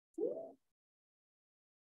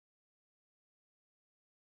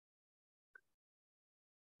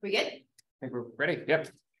We good? I think we're ready. Yep.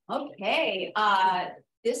 Okay.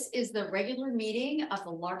 This is the regular meeting of the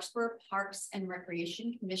Larkspur Parks and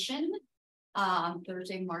Recreation Commission on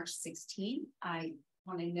Thursday, March 16th. I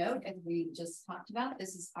want to note, as we just talked about,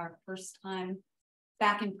 this is our first time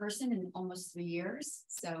back in person in almost 3 years.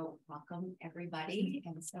 So welcome everybody,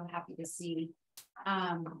 and so happy to see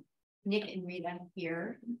Nick and Rita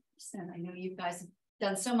here. And I know you guys have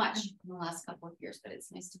done so much in the last couple of years, but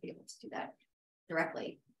it's nice to be able to do that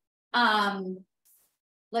directly.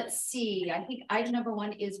 Let's see. I think item number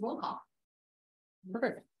 1 is roll call.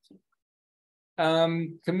 Perfect.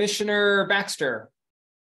 Commissioner Baxter.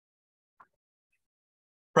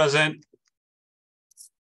 Present.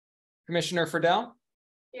 Commissioner Friedel.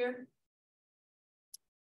 Here.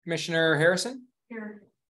 Commissioner Harrison. Here.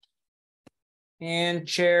 And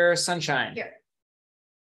Chair Sunshine. Here.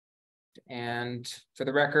 And for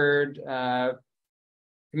the record,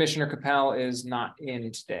 Commissioner Capel is not in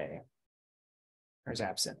today, or is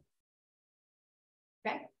absent.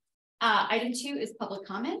 Okay. Item 2 is public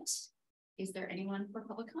comment. Is there anyone for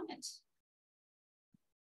public comment?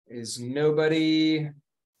 Is nobody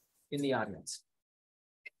in the audience?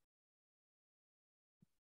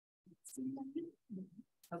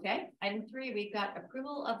 Okay. Item 3, we've got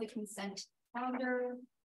approval of the consent calendar,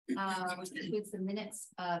 which includes the minutes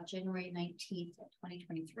of January 19th,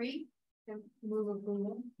 2023. Move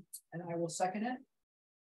approval, and I will second it.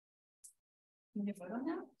 Can you vote on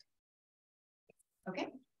that? Okay.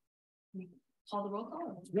 Call the roll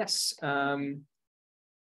call. Yes.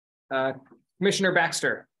 Commissioner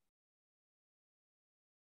Baxter.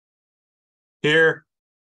 Here.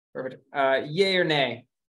 Perfect. Yay or nay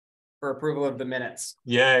for approval of the minutes?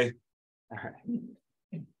 Yay. All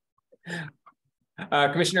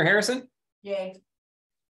right. Commissioner Harrison. Yay.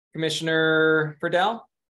 Commissioner Friedel.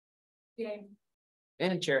 Yay.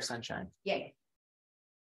 And Chair Sunshine. Yay.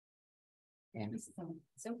 And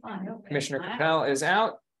so fun. Okay. Commissioner Capel is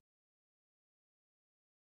out.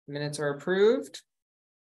 Minutes are approved.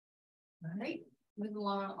 All right, moving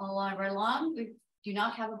along right along. We do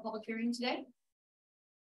not have a public hearing today.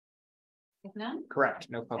 If none. Correct.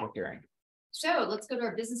 No public hearing. So let's go to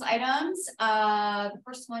our business items. The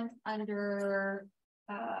first one under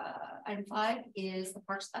item 5 is the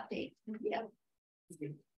parks update. Yeah.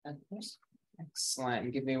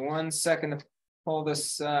 Excellent. Give me 1 second to pull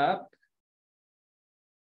this up.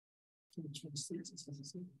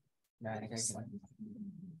 No, I think I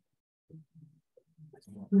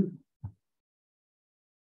can.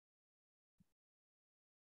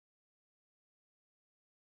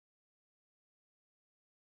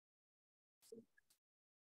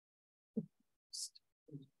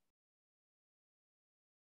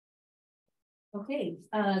 Okay,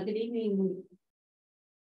 good evening,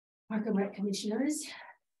 Park and Rec Commissioners.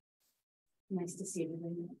 Nice to see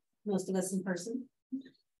everybody, most of us in person.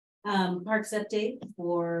 Parks update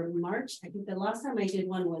for March. I think the last time I did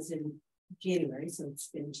one was in January, so it's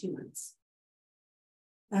been 2 months.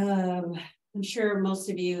 I'm sure most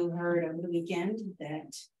of you heard over the weekend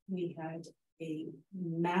that we had a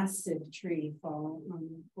massive tree fall on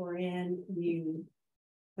the brand new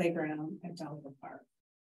playground at Delta Park.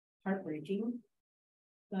 Heartbreaking,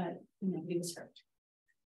 but nobody was hurt.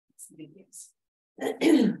 That's the big news.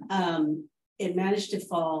 It managed to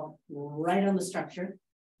fall right on the structure.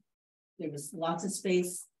 There was lots of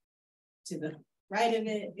space to the right of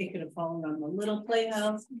it. It could have fallen on the little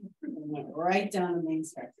playhouse and went right down the main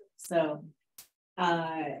structure. So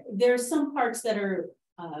there's some parts that are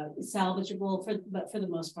salvageable, but for the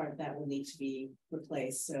most part, that will need to be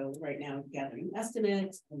replaced. So right now, gathering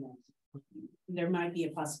estimates, and then there might be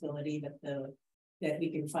a possibility that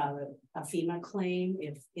we can file a FEMA claim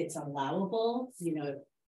if it's allowable. You know,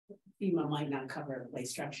 FEMA might not cover a play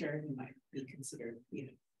structure. It might be considered,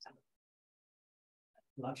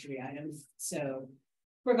 luxury items. So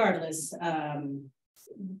regardless,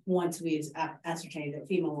 once we ascertain that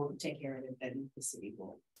FEMA won't take care of it, then the city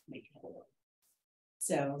will make it whole.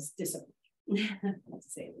 So it's disappointing,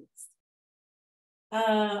 let's say the least.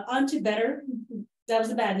 On to better. That was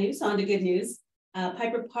the bad news. On to good news.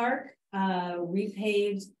 Piper Park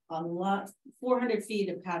repaved a lot, 400 feet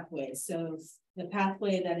of pathway. So the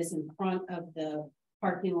pathway that is in front of the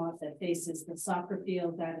parking lot that faces the soccer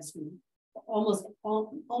field, that is almost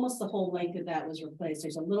the whole length of that was replaced.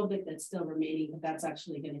 There's a little bit that's still remaining, but that's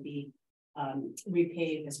actually going to be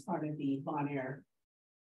repaved as part of the Bon Air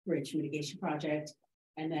Bridge mitigation project.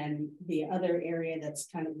 And then the other area that's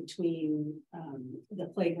kind of between the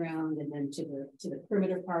playground and then to the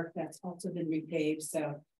perimeter park, that's also been repaved.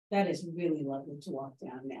 So that is really lovely to walk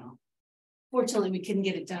down now. Fortunately, we couldn't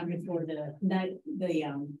get it done before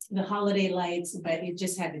the holiday lights, but it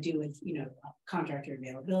just had to do with, you know, contractor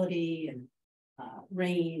availability and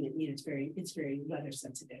rain, and, you know, it's very weather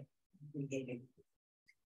sensitive.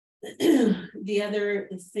 The other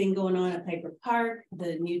thing going on at Piper Park,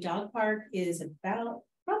 the new dog park, is about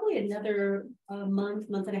probably another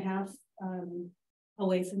month and a half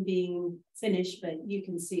away from being finished, but you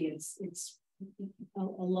can see it's a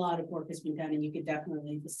lot of work has been done, and you could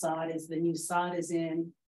definitely, the new sod is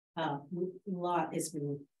in, a lot has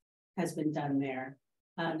been done there.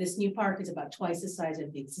 This new park is about twice the size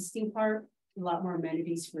of the existing park, a lot more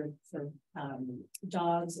amenities for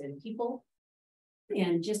dogs and people.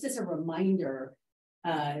 And just as a reminder,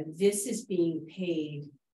 this is being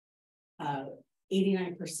paid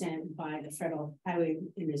 89% by the Federal Highway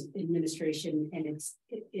Administration, and it's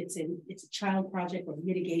a child project or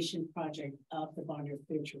mitigation project of the Bonner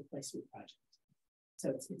Bridge Replacement Project.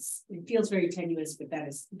 So it feels very tenuous, but that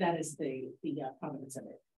is the provenance of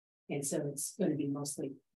it, and so it's going to be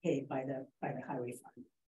mostly paid by the highway fund.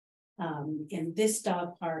 And this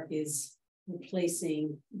dog park is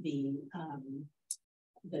replacing the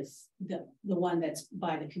one that's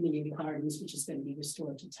by the community gardens, which is going to be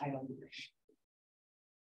restored to title.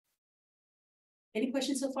 Any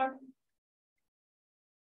questions so far?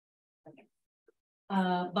 Okay.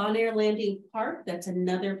 Bon Air Landing Park, that's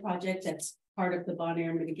another project that's part of the Bon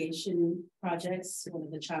Air mitigation projects, one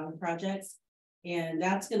of the child projects. And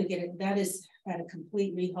that's going to get it, that is at a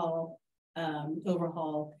complete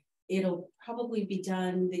overhaul. It'll probably be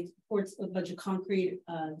done, they poured a bunch of concrete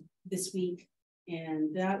this week,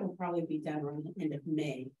 and that will probably be done around the end of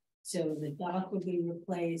May. So the dock will be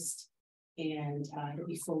replaced, and it'll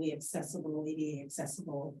be fully accessible, ADA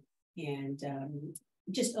accessible, and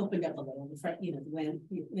just opened up a little. The front, you know, the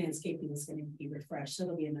landscaping is going to be refreshed, so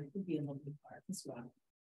it'll be a lovely park as well.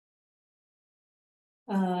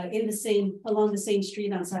 Along the same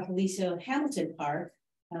street on South Aliso, Hamilton Park.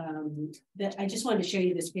 That I just wanted to show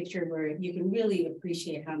you this picture where you can really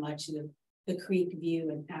appreciate how much the creek view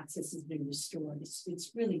and access has been restored.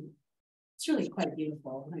 It's really quite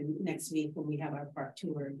beautiful. And next week when we have our park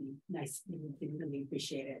tour, it'd be nice. You can really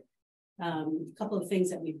appreciate it. A couple of things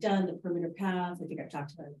that we've done: the perimeter path. I think I've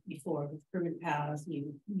talked about it before. With perimeter path,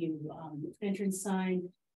 new entrance sign.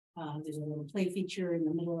 There's a little play feature in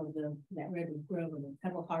the middle of that redwood grove and the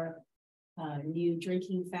pebble harp. New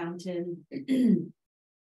drinking fountain.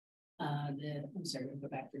 I'm sorry, we'll go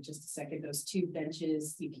back for just a second. Those two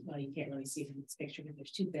benches, you can't really see from this picture, but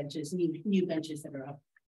there's two benches, new benches that are up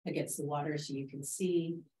against the water, so you can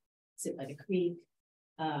sit by the creek.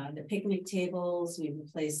 The picnic tables, we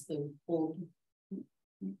replaced the old,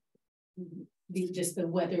 just the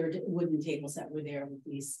weathered wooden tables that were there with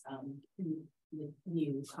these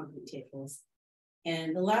new concrete tables.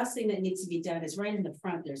 And the last thing that needs to be done is right in the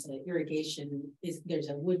front. There's an irrigation. There's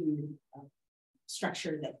a wooden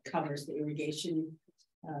structure that covers the irrigation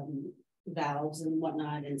valves and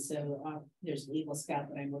whatnot. And so there's an Eagle Scout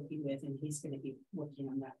that I'm working with, and he's going to be working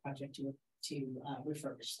on that project to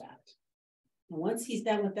refurbish that. And once he's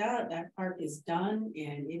done with that, that park is done,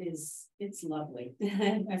 and it's lovely.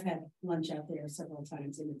 I've had lunch out there several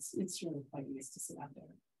times, and it's really quite nice to sit out there.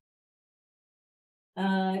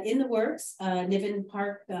 In the works, Niven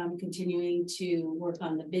Park, continuing to work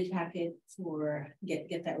on the bid packet for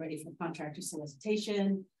get that ready for contractor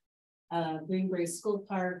solicitation. Greenbury School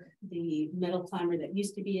Park, the metal climber that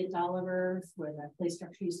used to be at Dolliver, where that play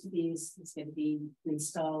structure used to be, is going to be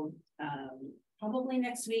installed probably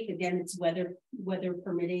next week. Again, it's weather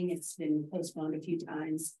permitting. It's been postponed a few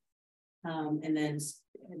times, and then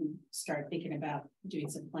start thinking about doing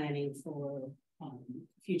some planning for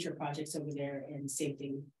future projects over there, and same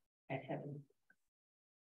thing at Heaven.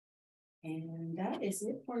 And that is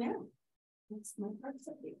it for now. That's my parks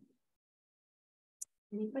update.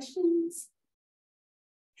 Any questions?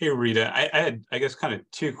 Hey, Rita, I had, I guess, kind of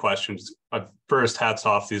two questions. First, hats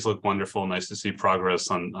off. These look wonderful. Nice to see progress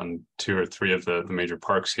on 2 or 3 of the major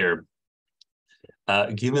parks here.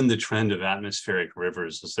 Given the trend of atmospheric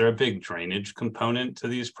rivers, is there a big drainage component to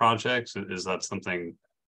these projects? Is that something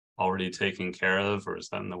already taken care of, or is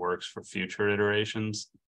that in the works for future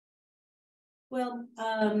iterations? Well,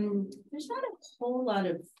 there's not a whole lot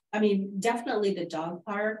of, I mean, definitely the dog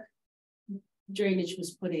park drainage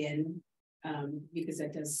was put in because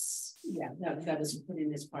that does, yeah, that was put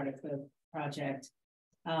in as part of the project.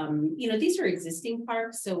 You know, these are existing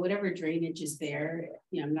parks, so whatever drainage is there,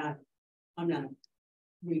 you know, I'm not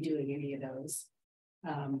redoing any of those.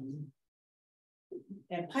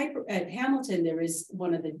 At Hamilton, there is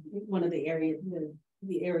one of the areas,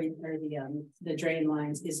 the area or the drain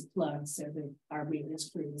lines is plugged, so our maintenance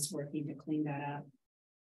crew is working to clean that up.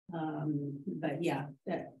 But yeah,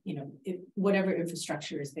 that, you know, whatever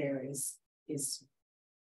infrastructure is there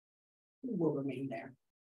will remain there.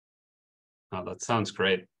 Oh, that sounds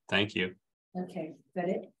great. Thank you. Okay, is that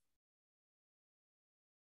it?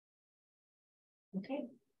 Okay.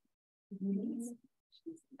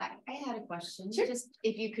 I had a question. Sure. Just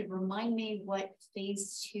if you could remind me what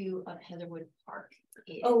phase 2 of Heatherwood Park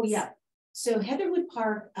is. Oh, yeah. So Heatherwood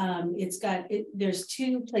Park, there's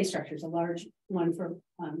 2 play structures, a large one for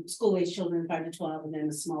school-age children 5 to 12, and then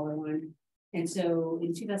a smaller one. And so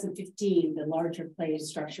in 2015, the larger play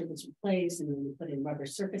structure was replaced, and then we put in rubber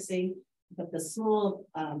surfacing. But the small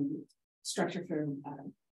structure for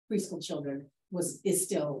preschool children is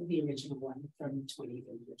still the original one from 20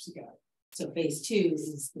 years ago. So phase 2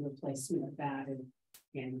 is the replacement of that,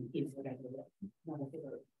 and you know,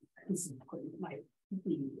 whatever piece of equipment might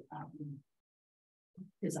be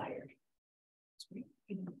desired.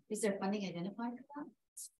 Is there funding identified for that?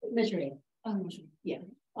 Measuring. Oh, measuring. Yeah.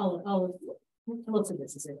 All of most of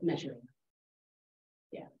this is it measuring.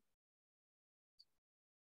 Yeah.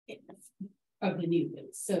 Of the new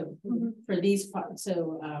things. So for these parts,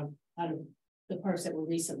 so out of the parks that were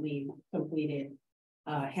recently completed,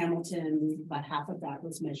 Hamilton, about half of that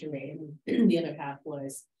was measuring. The other half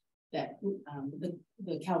was that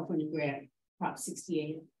the California grant, Prop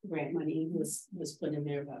 68 grant money was put in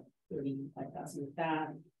there, about 35,000 of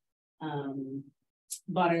that.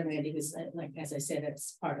 Bonner Landing is, like, as I said,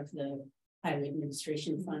 it's part of the highway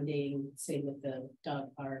administration funding, same with the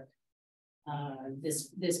dog park.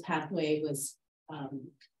 This pathway was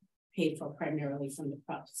paid for primarily from the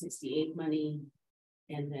Prop 68 money,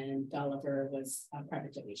 and then Dolliver was a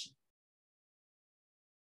private donation.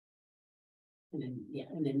 And then, yeah,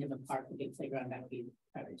 and then Niven Park, the big playground, that would be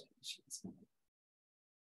private donations.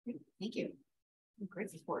 Thank you.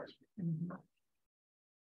 Great report.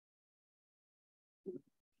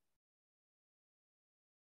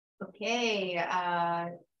 Okay,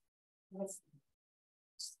 let's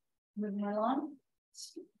move right along.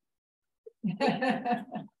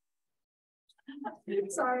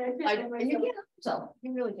 Sorry, You can, so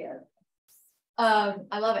you really can.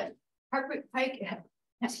 I love it. Pike.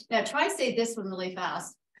 Now try to say this one really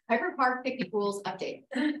fast. Piper Park picnic rules update.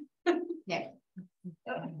 Yeah.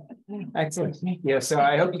 Excellent, thank you. So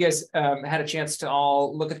I hope you guys had a chance to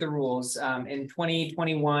all look at the rules. In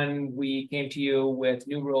 2021, we came to you with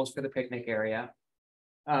new rules for the picnic area.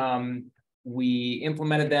 We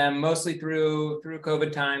implemented them mostly through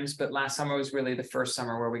COVID times, but last summer was really the first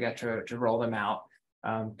summer where we got to roll them out.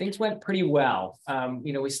 Things went pretty well.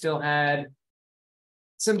 You know, we still had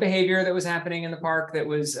some behavior that was happening in the park that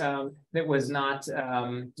was not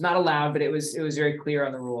allowed, but it was very clear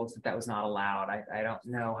on the rules that was not allowed. I don't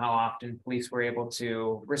know how often police were able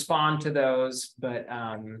to respond to those, but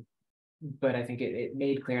I think it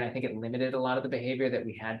made clear, and I think it limited a lot of the behavior that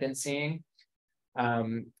we had been seeing.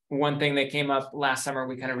 One thing that came up last summer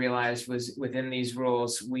we kind of realized was within these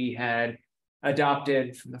rules we had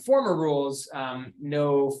adopted from the former rules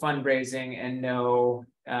no fundraising and no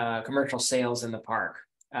commercial sales in the park.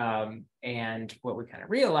 And what we kind of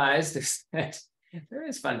realized is that there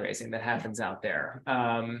is fundraising that happens out there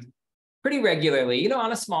pretty regularly, you know,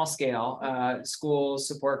 on a small scale, schools,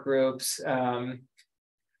 support groups. I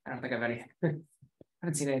don't think I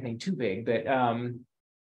haven't seen anything too big, but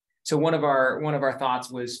so one of our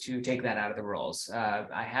thoughts was to take that out of the rules.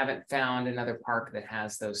 I haven't found another park that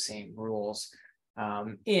has those same rules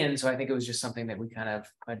so I think it was just something that we kind of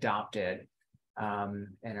adopted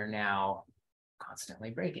and are now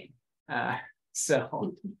constantly breaking.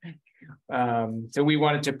 So we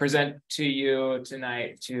wanted to present to you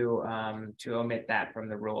tonight to omit that from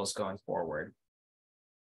the rules going forward.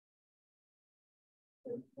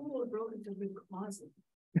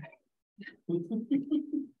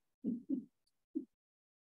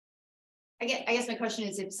 I guess my question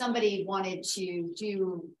is, if somebody wanted to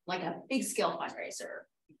do like a big scale fundraiser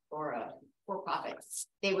or a for-profit,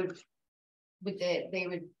 they would have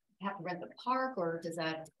to rent the park, or is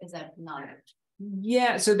that not?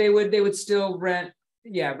 Yeah, so they would still rent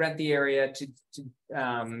the area to you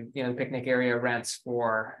know, the picnic area rents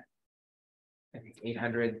for I think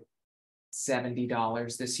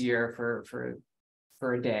 $870 this year for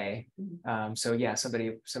a day. So yeah,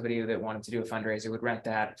 somebody that wanted to do a fundraiser would rent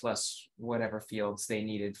that plus whatever fields they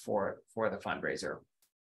needed for the fundraiser.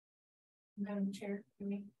 Madam Chair, for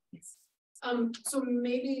me. Yes. So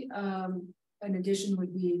maybe an addition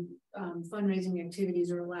would be fundraising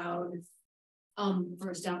activities are allowed for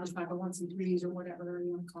established 501c3s or whatever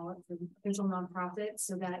you want to call it, for potential nonprofits,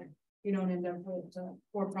 so that you don't end up with a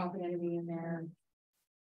for-profit entity in there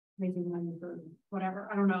making money for whatever.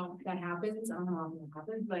 I don't know if that happens. I don't know how it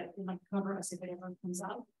happens, but it might cover us if it ever comes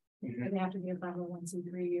up. Mhm. But they have to be a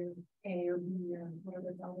 501c3 or A or B or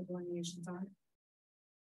whatever the other delineations are.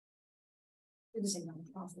 It is a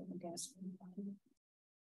non-profit, I guess.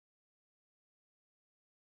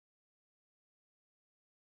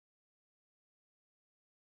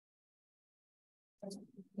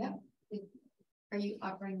 Yeah. Are you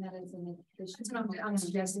offering that as an addition? I'm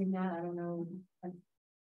suggesting that. I don't know. I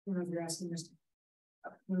don't know if you're asking us to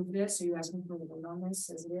approve this. Are you asking for the vote on this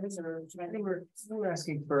as it is, or should I I think we're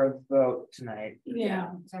asking for a vote tonight.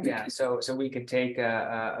 Yeah. Yeah, so we could take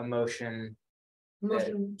a motion.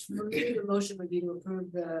 Motion, for me, the motion would be to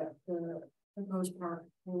approve the proposed park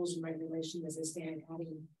rules and regulations as they stand,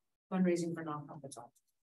 adding fundraising for nonprofits.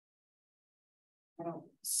 I don't,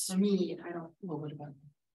 for me, I don't, well, what about?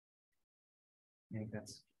 I think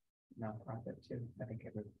that's nonprofit too. I think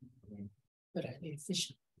everyone. But I think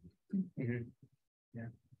efficient. Mhm.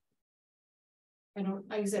 I don't,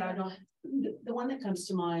 like I said, I don't, The one that comes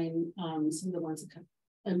to mind, some of the ones that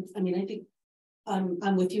come, I mean, I think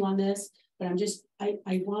I'm with you on this, but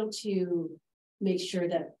I want to make sure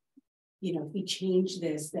that, you know, if we change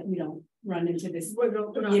this, that we don't run into this, you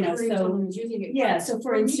know, so, using it. yeah, so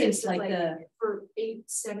for me, instance, it's like the. For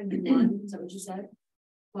 871, is that what you said?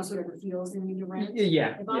 Plus whatever fuels they need to rent.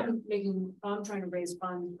 Yeah, If yeah. I'm trying to raise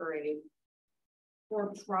funds for a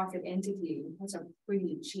for-profit entity, that's a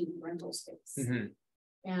pretty cheap rental space. Mhm.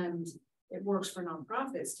 And it works for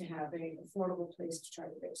nonprofits to have an affordable place to try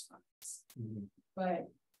to raise funds. Mhm.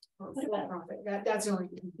 But for What about- for-profit, that's the only,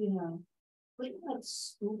 You know, what about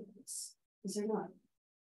schools? Is there not?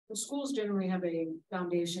 the schools generally have a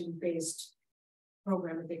foundation-based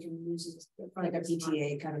program that they can use as. Like a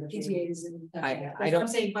PTA kind of a thing? PTAs and. I don't- I'm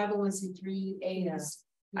saying 501c3 A's.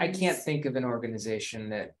 I can't think of an organization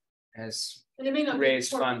that has And it may not be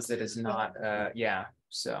raised for- funds that is not, yeah,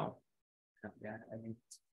 so. Yeah, I mean,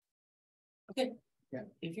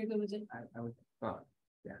 If you're good with it. I would, well,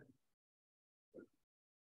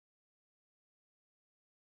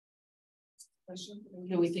 Question?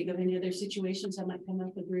 Can we think of any other situations that might come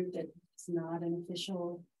up with a group that's not an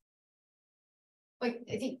official? Like,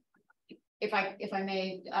 I think, if I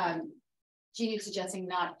may, Jeannie's suggesting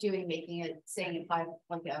not making it, saying it like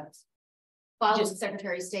a file with the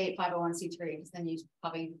Secretary of State 501c3, because then you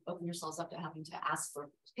probably open yourselves up to having to ask for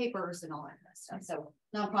papers and all that kind of stuff. So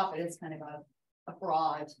nonprofit is kind of a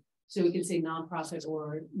broad. So we can say nonprofit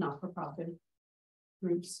or not-for-profit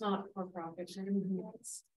groups. Not for profit.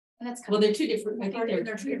 And that's kind Well, of, they're two different, I think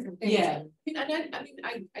They're two different things. yeah.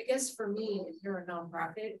 I guess for me, if you're a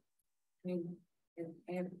nonprofit, I mean,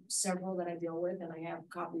 I have several that I deal with, and I have a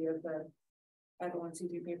copy of the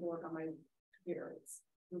 501c3 paperwork on my computer. It's,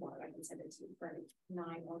 if you want, I can send it to you for 9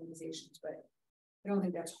 organizations, but I don't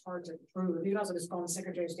think that's hard to prove. You can also just go on the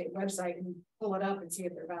Secretary of State website and pull it up and see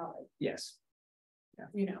if they're valid, yes.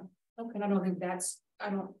 you know? And I don't think that's, I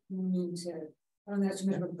don't think that's too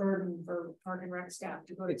much of a burden for Park and Rec staff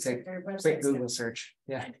to go to the It's a Secretary website. Quick Google search,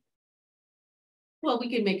 yeah. Well, we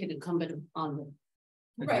could make it incumbent on the.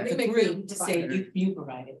 Right, The they make group them to say provide you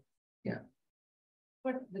provide it.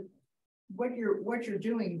 What you're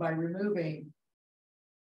doing by removing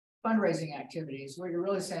fundraising activities, what you're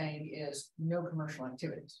really saying is no commercial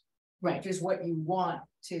activities. Right. Which is what you want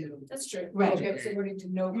to. That's true. Right. Okay, so we're to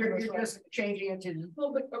know. You're just changing it to.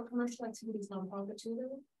 Well, but are commercial activities nonprofit too,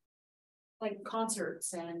 though? Like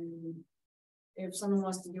concerts, and if someone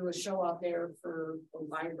wants to do a show out there for the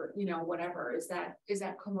library, you know, whatever, is that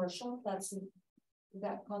commercial? Is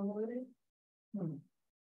that convoluted?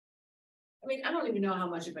 I mean, I don't even know how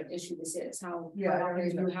much of an issue this is, how. Yeah, I don't often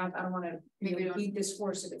either. you have, I don't wanna Maybe repeat this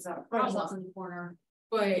course if it's not a cross problem, in the corner.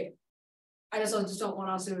 but. I just don't want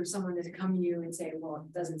also someone to come to you and say, well,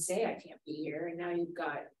 it doesn't say I can't be here, and now you've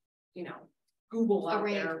got, you know, Google out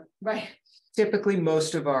Array. there, right? Typically,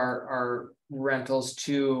 most of our rentals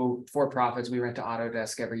to for-profits, we rent to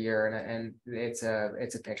Autodesk every year, and it's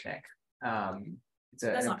a picnic. It's an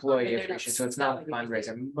That's not employee fun, they're not appreciation, so it's not a selling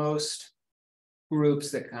fundraiser. Most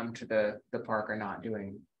groups that come to the park are not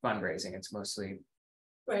doing fundraising. It's mostly,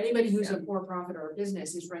 Right, anybody who's a for-profit or a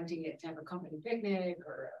business is renting it to have a company picnic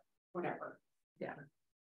or whatever.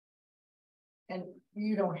 And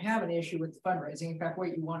you don't have an issue with fundraising. In fact,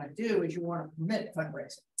 what you want to do is you want to permit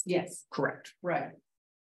fundraising. Yes. correct. Right.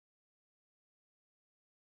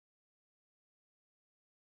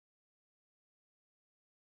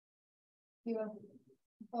 You have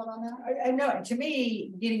a thought on that? I know, to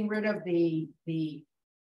me, getting rid of the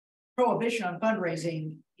prohibition on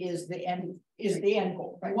fundraising is the end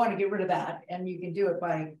goal. I want to get rid of that, and you can do it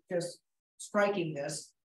by just striking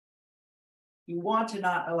this. You want to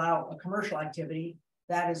not allow a commercial activity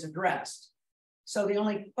that is addressed. So the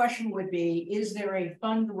only question would be, is there a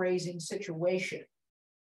fundraising situation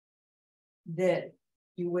that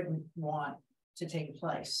you wouldn't want to take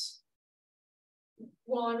place?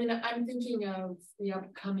 Well, I mean, I'm thinking of the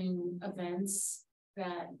upcoming events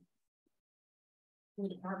that the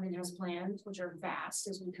department has planned, which are vast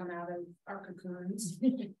as we come out of our cocoons.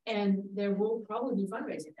 And there will probably be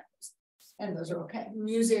fundraising efforts. And those are okay.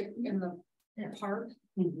 Music in the park.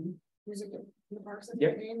 Music in the parks.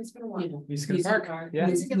 Yep. It's been a while. Music in the park. Yeah.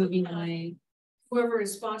 Music in the Movie park. night. Whoever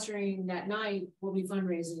is sponsoring that night will be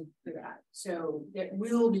fundraising for that. So that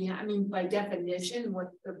will be, I mean, by definition,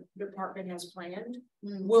 what the department has planned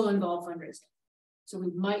will involve fundraising. So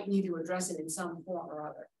we might need to address it in some form or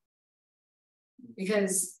other.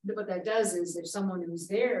 Because what that does is if someone who's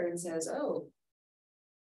there and says, oh,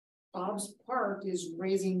 Bob's Park is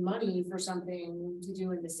raising money for something to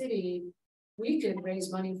do in the city, we could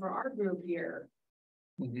raise money for our group here.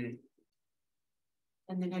 Mhm.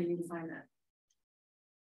 And then how do you define that?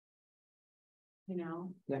 You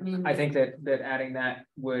know, Yeah. I mean, I think that adding that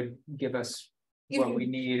would give us If what you we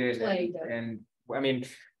needed, play and I mean,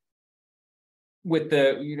 with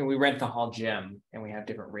the, we rent the hall gym and we have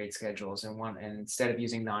different rate schedules, and instead of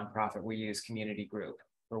using nonprofit, we use community group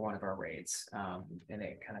for one of our rates. And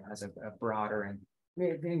it kind of has a broader, and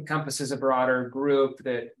it encompasses a broader group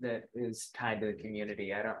that is tied to the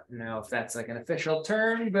community. I don't know if that's like an official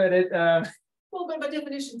term, but it well, but by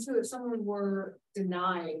definition too, if someone were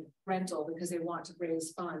denied rental because they want to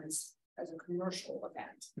raise funds as a commercial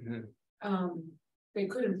event, they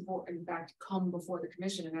could in fact come before the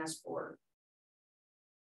commission and ask for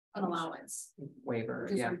an allowance. waiver,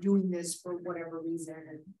 Because yeah. we're doing this for whatever reason,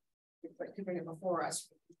 and to bring it before us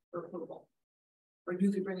for approval. Or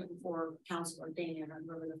you could bring it before council or Dan and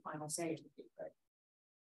really the final say. But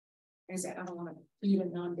like I said, I don't want to beat a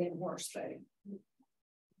non-dead horse, but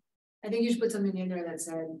I think you should put something in there that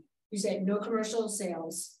said, you say no commercial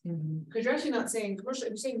sales, because you're actually not saying commercial,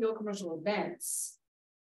 you're saying no commercial events.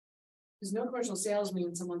 Because no commercial sales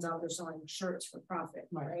means someone's out there selling shirts for profit,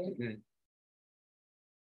 right?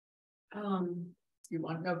 You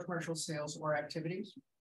want no commercial sales or activities?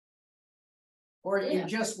 Or you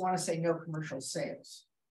just want to say no commercial sales?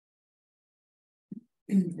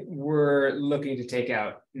 We're looking to take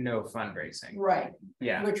out no fundraising. Right.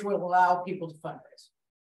 Yeah, Which will allow people to fundraise.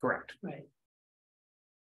 correct. Right.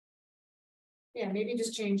 Yeah, maybe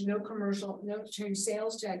just change no commercial, change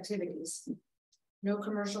sales to activities. No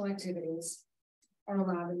commercial activities are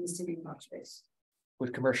allowed in the city park space.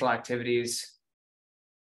 With commercial activities,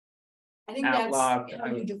 I think Outlaw, that's how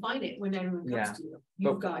you define it when everyone comes Yeah. to you.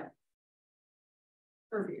 You've got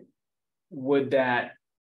purview. would that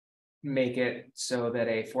make it so that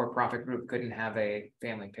a for-profit group couldn't have a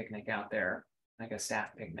family picnic out there, like a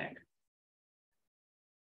staff picnic?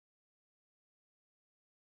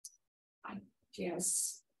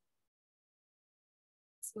 Yes.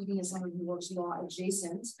 Looking at someone who works law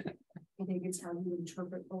adjacent, I think it's how you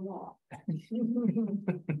interpret the law.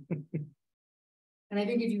 And I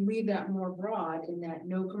think if you leave that more broad in that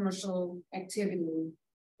no commercial activity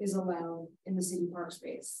is allowed in the city park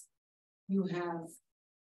space, you have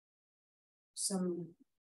some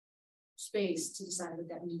space to decide what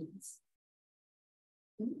that means.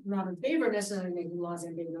 I'm not in favor necessarily of making laws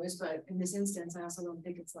ambiguous, but in this instance, I also don't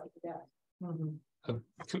think it's like that. Can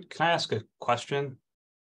I ask a question?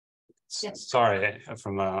 Yes. Sorry,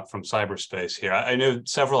 from cyberspace here. I know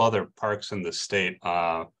several other parks in the state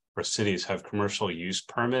or cities have commercial use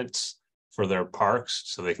permits for their parks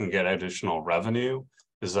so they can get additional revenue.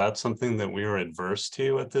 Is that something that we are adverse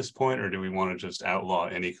to at this point, or do we want to just outlaw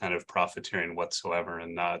any kind of profiteering whatsoever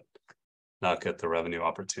and not get the revenue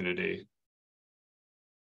opportunity?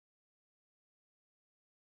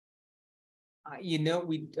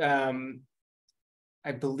 We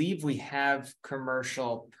I believe we have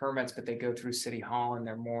commercial permits, but they go through City Hall and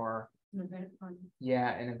they're more, an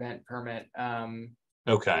event permit.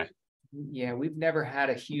 Okay. Yeah, we've never had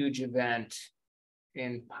a huge event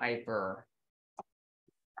in Piper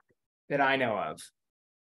that I know of.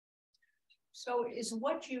 So is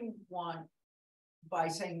what you want by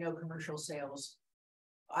saying no commercial sales,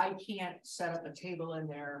 I can't set up a table in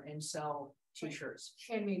there and sell t-shirts.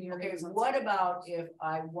 Okay, what about if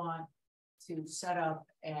I want to set up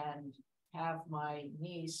and have my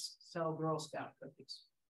niece sell Girl Scout cookies?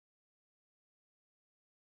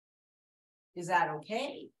 Is that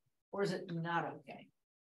okay? Or is it not okay?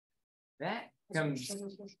 That comes,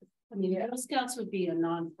 I mean, Girl Scouts would be a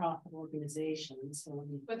nonprofit organization, so,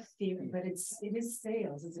 but it is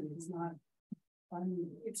sales, isn't it? It's not fun.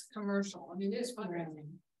 It's commercial, I mean, it is fundraising.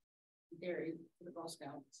 Very for the Girl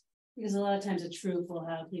Scouts. Because a lot of times a troop will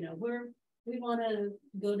have, we want to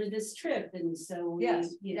go to this trip, and so we,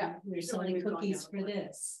 Yes, we're selling we've gone cookies down for the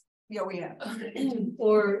this. Yeah, we have.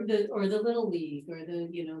 Or the Little League, or the,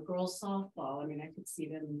 girls softball. I mean, I could see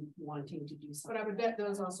them wanting to do But something. I would bet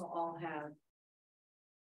those also all have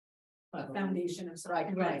a foundation of some.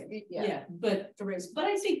 Right. Yeah, but To raise.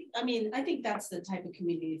 I think that's the type of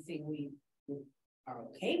community thing we are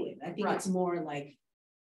okay with. I think Right. it's more like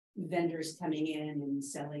vendors coming in and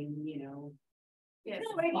selling, Yeah, no, it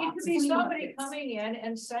could boxes, be flea somebody markets. coming in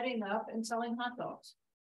and setting up and selling hot dogs.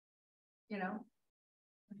 You know,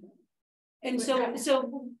 And But- so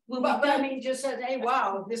when but I we mean, just said, hey,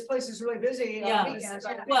 wow, this place is really busy. on Yeah. weekends.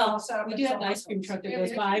 well, I'll set up we and do have sell an hot ice cream dogs. truck that Yeah, goes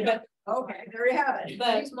yeah, by, yeah. but Okay, there you have it.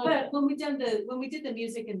 But when we did the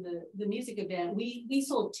music and the music event, we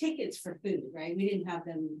sold tickets for food, right? We didn't have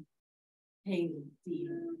them paying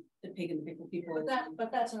the pig and the pickle people.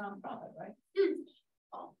 But that's a nonprofit, right?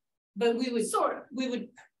 But we would Sort of. we would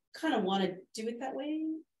kind of want to do it that way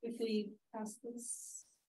if we pass this,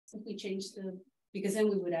 if we change because then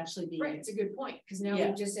we would actually be. Right, it's a good point, because now Yeah.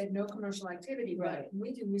 we just said no commercial activity, but Right. when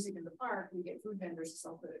we do music in the park, we get food vendors to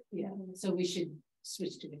sell food. Yeah, so we should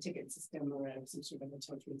switch to a ticket system or some sort of a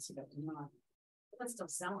token so that we're not. But that's still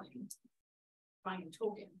selling. Buying a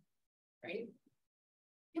token, right?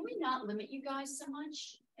 Can we not limit you guys so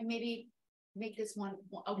much and maybe make this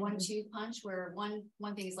a 1-2 punch where one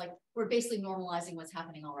thing is like, we're basically normalizing what's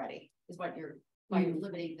happening already is what you're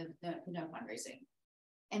limiting the no fundraising.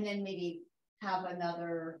 And then maybe have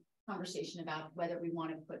another conversation about whether we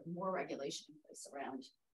want to put more regulation in place around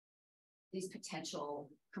these potential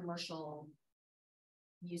commercial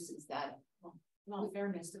uses that. In all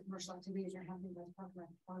fairness, the commercial activities are happening by the park and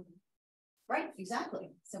rec. Right,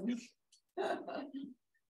 exactly. So we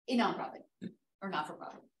a nonprofit or not for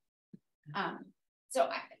profit. So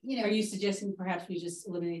Are you suggesting perhaps we just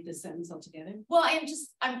eliminate this sentence altogether? well,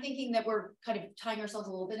 I'm thinking that we're kind of tying ourselves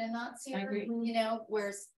a little bit in knots here, I agree.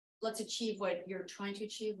 whereas let's achieve what you're trying to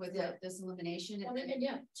achieve with this elimination And and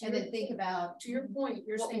yeah, then think about, to your point,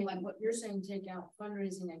 you're what we saying, want- you're saying take out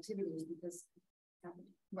fundraising activities because.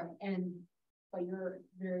 right, And by your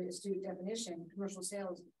very astute definition, commercial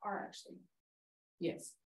sales are actually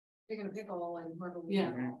Yes, picking a pickle and whoever we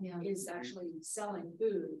Yeah. have yeah. is actually selling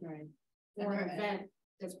food right, for an And- event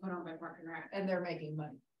that's put on by Park and Rec. And they're making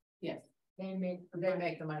money. yes. They make. They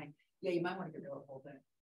make the money. Yeah, you might want to get rid of the whole thing.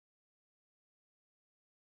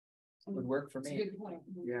 would work for It's a me. good point.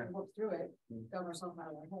 We Yeah. Work through it, Mm. dug ourselves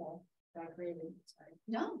out of the hole, got creative, sorry.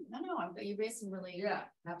 No, you raised some really, Yeah,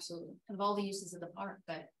 absolutely. kind of all the uses of the park,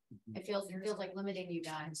 but it feels like limiting you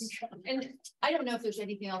guys. And And I don't know if there's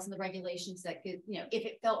anything else in the regulations that could, if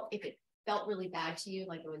it felt really bad to you,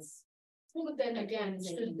 like it was. Well, but then again,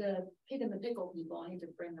 should the pig and the pickle people, I need to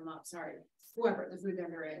bring them up, sorry, whoever the food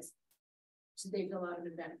vendor is. Should they fill out an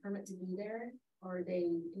event permit to be there, or are they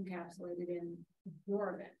encapsulated in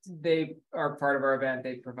your event? They are part of our event.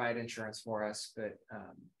 They provide insurance for us, but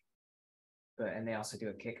and they also do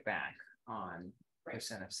a kickback on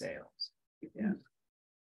percent of sales. Yeah.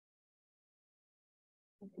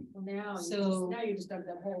 Well, now, So- you just dug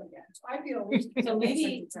that hole again, so I feel. So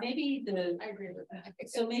maybe I agree with that.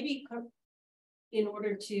 so maybe in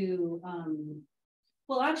order to,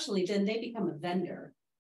 well, actually, then they become a vendor.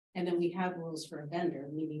 And then we have rules for a vendor,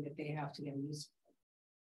 meaning that they have to get a use.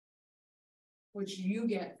 Which you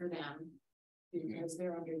get for them, because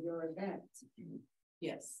they're under your event.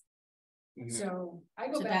 Yes. Mhm. So I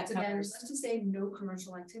go So back that to then, covers- let's just say no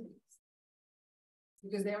commercial activities.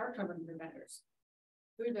 Because they are covered under vendors.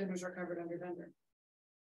 Food vendors are covered under vendor.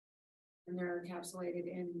 And they're encapsulated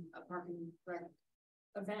in a parking rec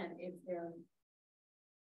event if they're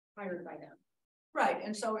hired by them. right,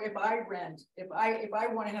 and so if I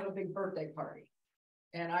want to have a big birthday party.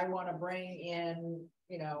 And I want to bring in,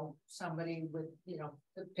 somebody with,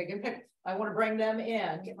 the pig and pickle, I want to bring them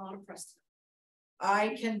in. Get on press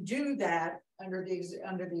I can do that under these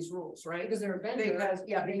rules, right? because they're a vendor.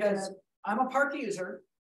 Because I'm a park user.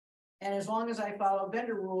 And as long as I follow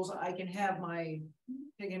vendor rules, I can have my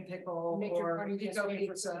pig and pickle Make your or party just pico pay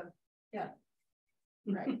for pizza. Yeah.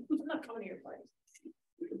 Right, I'm not coming to your party.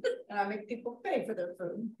 And I make people pay for their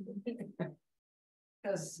food.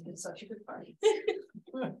 Cause it's such a good party.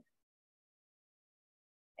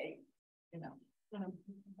 Hey,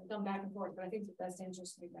 I've gone back and forth, but I think the best answer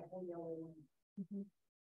is to make that whole yellow one.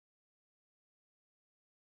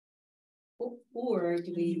 Or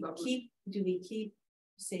do we keep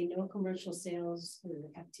say no commercial sales or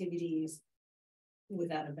activities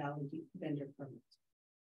without a valid vendor permit.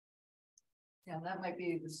 Yeah, that might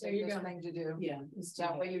be the There you safest go. thing to do. Yeah.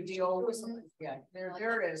 That way you deal with, yeah,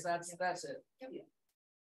 there it is, that's it. Yep.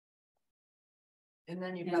 And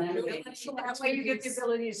then you've And got, then- that way you get the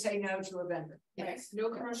ability to say no to a vendor. Yes, no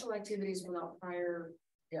commercial activities without prior.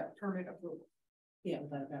 Yeah. Permit approval. Yeah,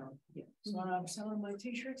 without a valid, yeah. So when I'm selling my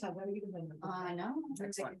t-shirts, I gotta get a vendor. I know.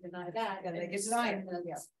 Excellent. Deny that. And they get it's- denied, and yeah.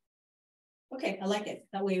 that's- Okay, I like it.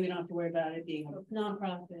 That way we don't have to worry about it being a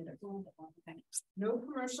nonprofit or. No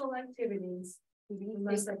commercial activities.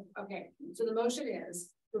 Unless, okay, so the motion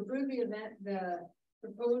is to approve the event, the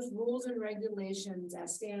proposed rules and regulations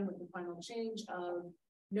as stand with the final change of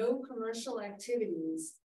no commercial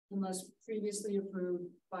activities unless previously approved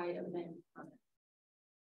by event permit.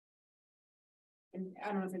 And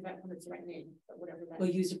I don't know if that permit's the right name, but whatever that. Well,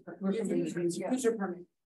 user, we're from the user. User permit.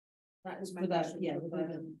 That is my Without- question. yeah, with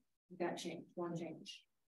without- that change, one change.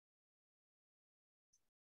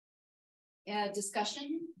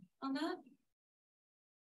 Discussion on that?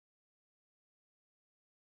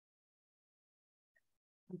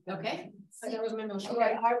 Okay. So that was my motion.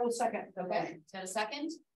 Okay, I will second the Okay, motion. got a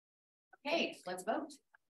second? Okay, let's vote.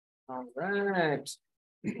 All right.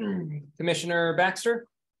 Commissioner Baxter,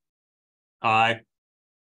 Aye.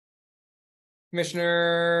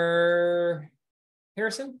 Commissioner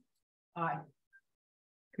Harrison, Aye.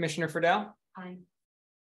 Commissioner Friedel, Aye.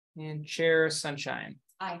 and Chair Sunshine.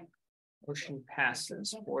 Aye. Motion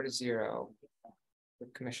passes 4-0.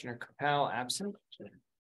 With Commissioner Capel absent.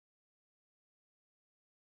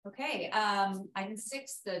 Okay, item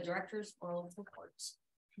 6, the director's oral reports.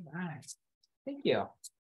 Nice. Thank you.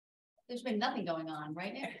 There's been nothing going on,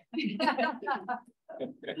 right?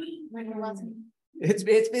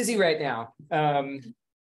 It's busy right now.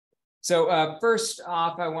 So first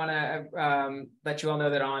off, I want to let you all know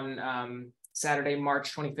that on Saturday,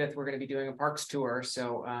 March 25th, we're going to be doing a parks tour.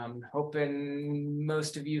 So hoping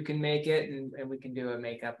most of you can make it, and we can do a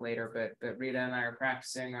makeup later. But Rita and I are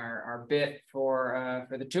practicing our bit for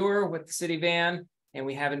the tour with the city van, and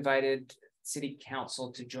we have invited city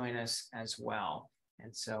council to join us as well.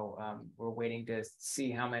 And so we're waiting to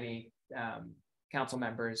see how many council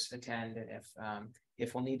members attend, and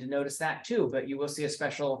if we'll need to notice that too. But you will see a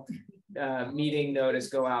special meeting notice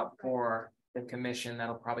go out for the commission.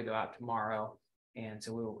 That'll probably go out tomorrow. And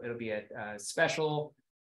so it'll be a special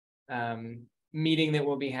meeting that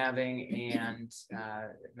we'll be having, and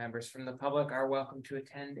members from the public are welcome to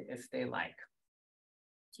attend if they like.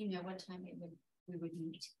 Do you know what time we would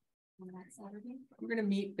meet on that Saturday? We're going to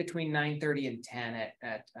meet between 9:30 and 10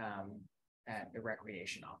 at the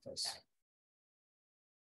recreation office.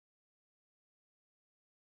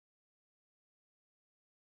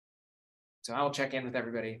 So I'll check in with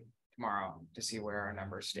everybody tomorrow to see where our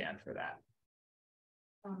numbers stand for that.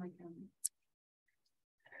 Oh my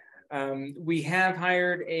God. We have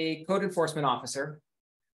hired a code enforcement officer.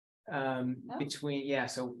 Oh.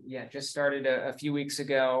 Just started a few weeks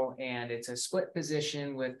ago, and it's a split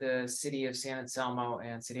position with the city of San Anselmo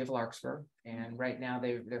and city of Larkspur. And right now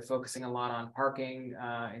they're focusing a lot on parking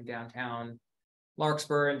in downtown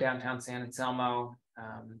Larkspur and downtown San Anselmo.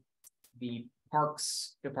 The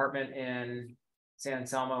parks department in San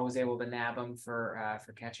Anselmo was able to nab them for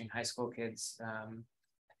catching high school kids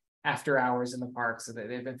after hours in the park. So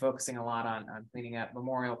they've been focusing a lot on cleaning up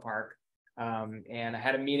Memorial Park. And I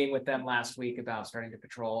had a meeting with them last week about starting to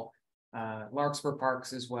patrol Larkspur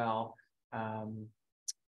parks as well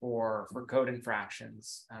for code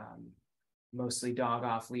infractions. Mostly dog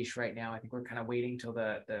off leash right now. I think we're kind of waiting till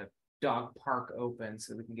the dog park opens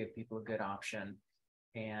so we can give people a good option.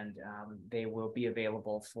 And they will be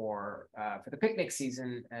available for the picnic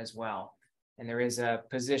season as well. And there is a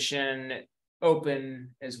position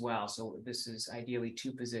open as well. So this is ideally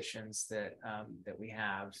 2 positions that we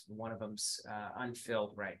have. One of them's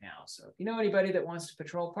unfilled right now. So if you know anybody that wants to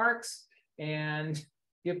patrol parks and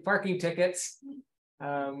give parking tickets,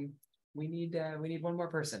 we need 1 more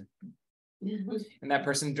person. And that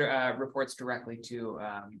person reports directly to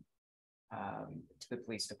the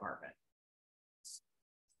police department.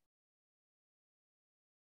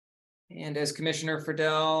 And as Commissioner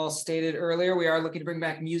Friedel stated earlier, we are looking to bring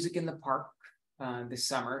back music in the park this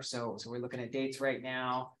summer. So we're looking at dates right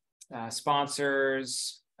now,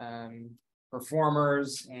 sponsors,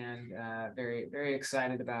 performers, and very, very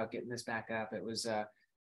excited about getting this back up. It was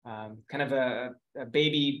kind of a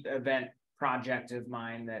baby event project of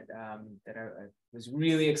mine that I was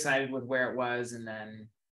really excited with where it was, and then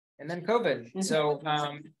COVID.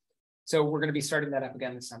 So we're going to be starting that up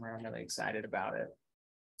again this summer. I'm really excited about it.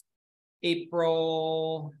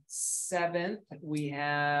 April 7th, we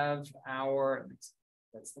have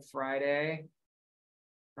that's the Friday,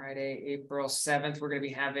 April 7th, we're going to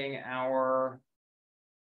be having our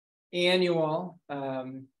annual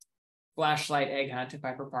flashlight egg hunt at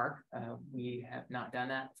Piper Park. We have not done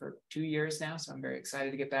that for 2 years now, so I'm very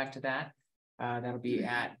excited to get back to that. That'll be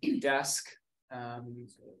at dusk.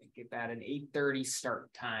 Get that an 8:30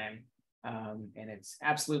 start time. And it's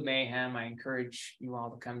absolute mayhem. I encourage you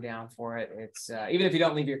all to come down for it. It's even if you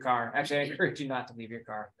don't leave your car. Actually, I encourage you not to leave your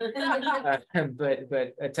car.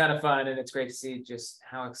 But a ton of fun, and it's great to see just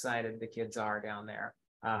how excited the kids are down there.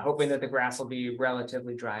 Hoping that the grass will be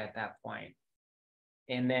relatively dry at that point.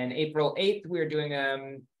 And then April 8th, we're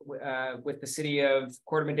doing with the city of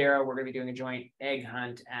Corte Madera, we're going to be doing a joint egg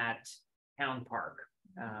hunt at Town Park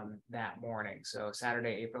that morning. So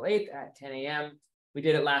Saturday, April 8th at 10 a.m. We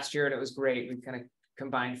did it last year and it was great. We kind of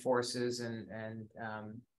combined forces and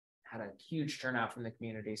had a huge turnout from the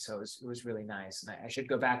community. So it was really nice. And I should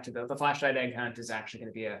go back to the flashlight egg hunt is actually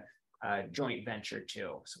going to be a joint venture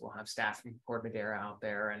too. So we'll have staff from Corte Madera out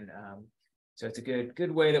there. And so it's a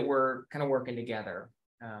good way that we're kind of working together.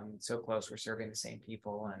 So close, we're serving the same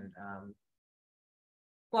people and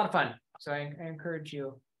a lot of fun. So I encourage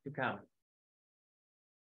you to come.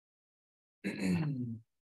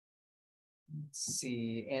 Let's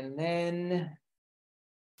see, and then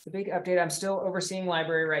the big update, I'm still overseeing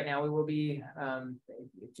library right now. We will be,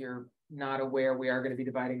 if you're not aware, we are going to be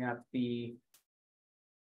dividing up the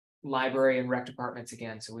library and rec departments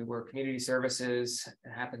again. So we were community services, it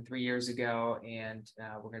happened 3 years ago, and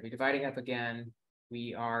we're going to be dividing up again.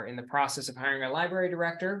 We are in the process of hiring a library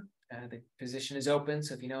director. The position is open,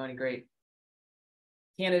 so if you know any great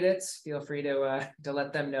candidates, feel free to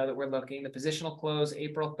let them know that we're looking. The position will close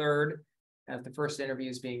April 3rd. The first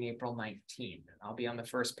interviews being April 19th. I'll be on the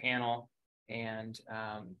first panel, and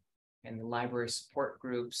the library support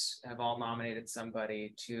groups have all nominated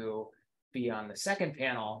somebody to be on the second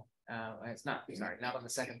panel. It's not on the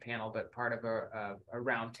second panel, but part of a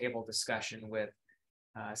roundtable discussion with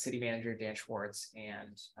City Manager Dan Schwartz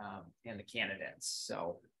and the candidates.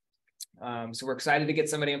 So we're excited to get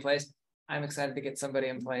somebody in place. I'm excited to get somebody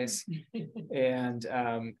in place. And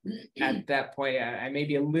at that point, I may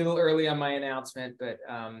be a little early on my announcement, but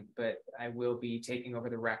I will be taking over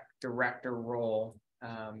the rec director role.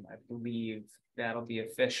 I believe that'll be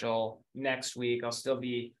official next week. I'll still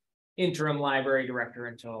be interim library director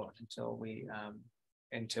until we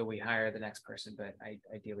hire the next person, but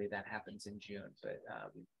ideally that happens in June. But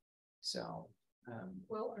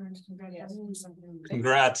well earned. Congratulations.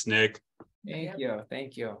 Congrats, Nick.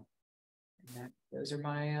 Thank you. And those are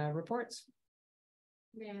my reports.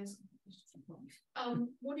 Yes.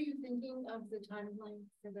 What are you thinking of the timeline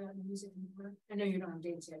for the music park? I know you don't have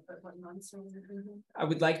dates yet, but what months are you thinking? I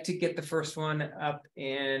would like to get the first one up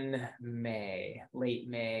in May, late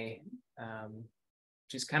May.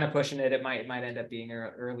 Just kind of pushing it. It might end up being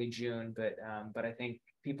early June, but I think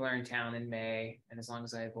people are in town in May, and as long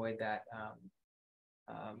as I avoid that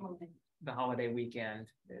the holiday weekend,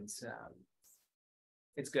 it's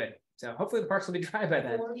good. So hopefully the parks will be dry by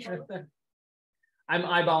then. I'm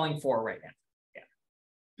eyeballing 4 right now.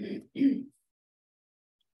 Yeah.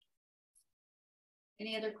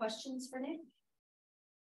 Any other questions for Nick?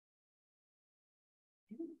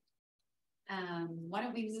 Why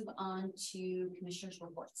don't we move on to commissioners'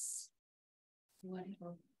 reports? You want to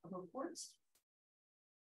have a report?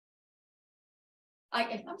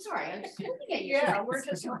 I'm sorry, I'm just looking at you. Yeah, we're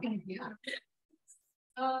just looking at you.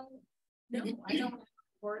 No, I don't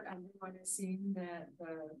report. I'm going to see that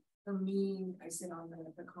for me, I sit on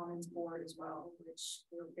the Commons board as well, which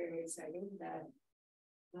we're very excited that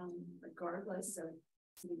regardless of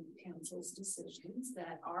city council's decisions,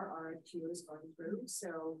 that our RFQ is going through.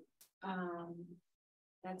 So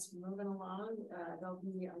that's moving along. There'll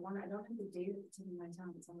be I don't have the date to my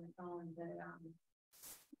time, it's on my phone, but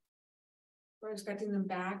we're expecting them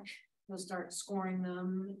back. We'll start scoring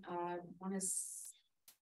them. One is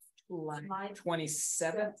July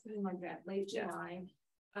 27th, something like that, late July.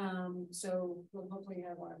 So we'll hopefully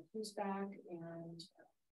have our crews back, and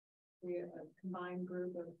we have a combined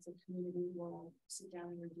group of the community will sit down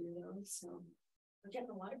and review those. So we're getting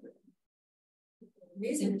the library.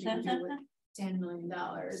 Amazing to do with $10 million.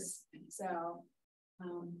 So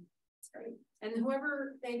it's great. And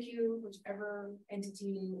whoever, thank you, whichever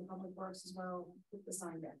entity, Public Works as well, put the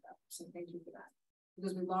sign back up. So thank you for that.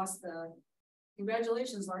 Because we lost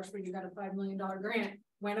congratulations, Larkspur, you got a $5 million grant,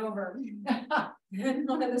 went over in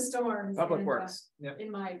one of the storms. Public Works.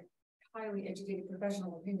 In my highly educated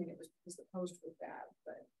professional opinion, it was because the post was bad,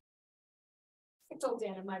 but I told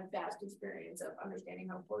Dan in my vast experience of understanding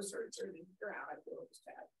how close or turning around, I feel it was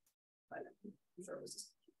bad. But I'm sure it was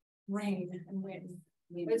just rain and wind.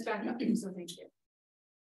 But it's back up, so thank you.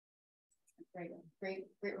 Great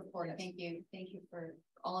report. Thank you for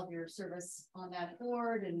all of your service on that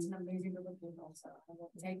board, and It's an amazing to look at also. I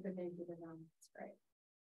will take the name to the It's great.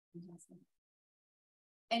 fantastic.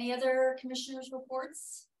 Any other commissioners'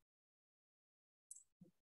 reports?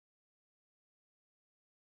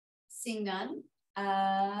 Seeing none, do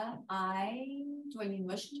I need a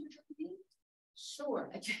motion to adjourn the meeting?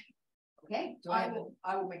 Sure. Okay, do I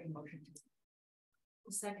will make a motion to.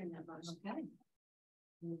 I'll second that motion.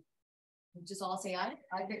 Okay. Just all say aye.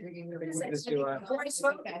 I think we can. Just do a- Voice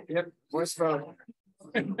vote. Yep, voice vote.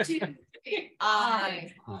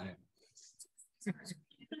 Aye. Hi.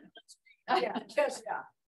 Yeah, just, yeah.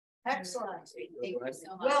 Excellent. Thank you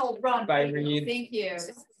so much. Well run. Bye, Reed. Thank you.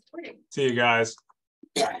 See you guys.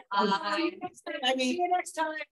 Aye. See you next time.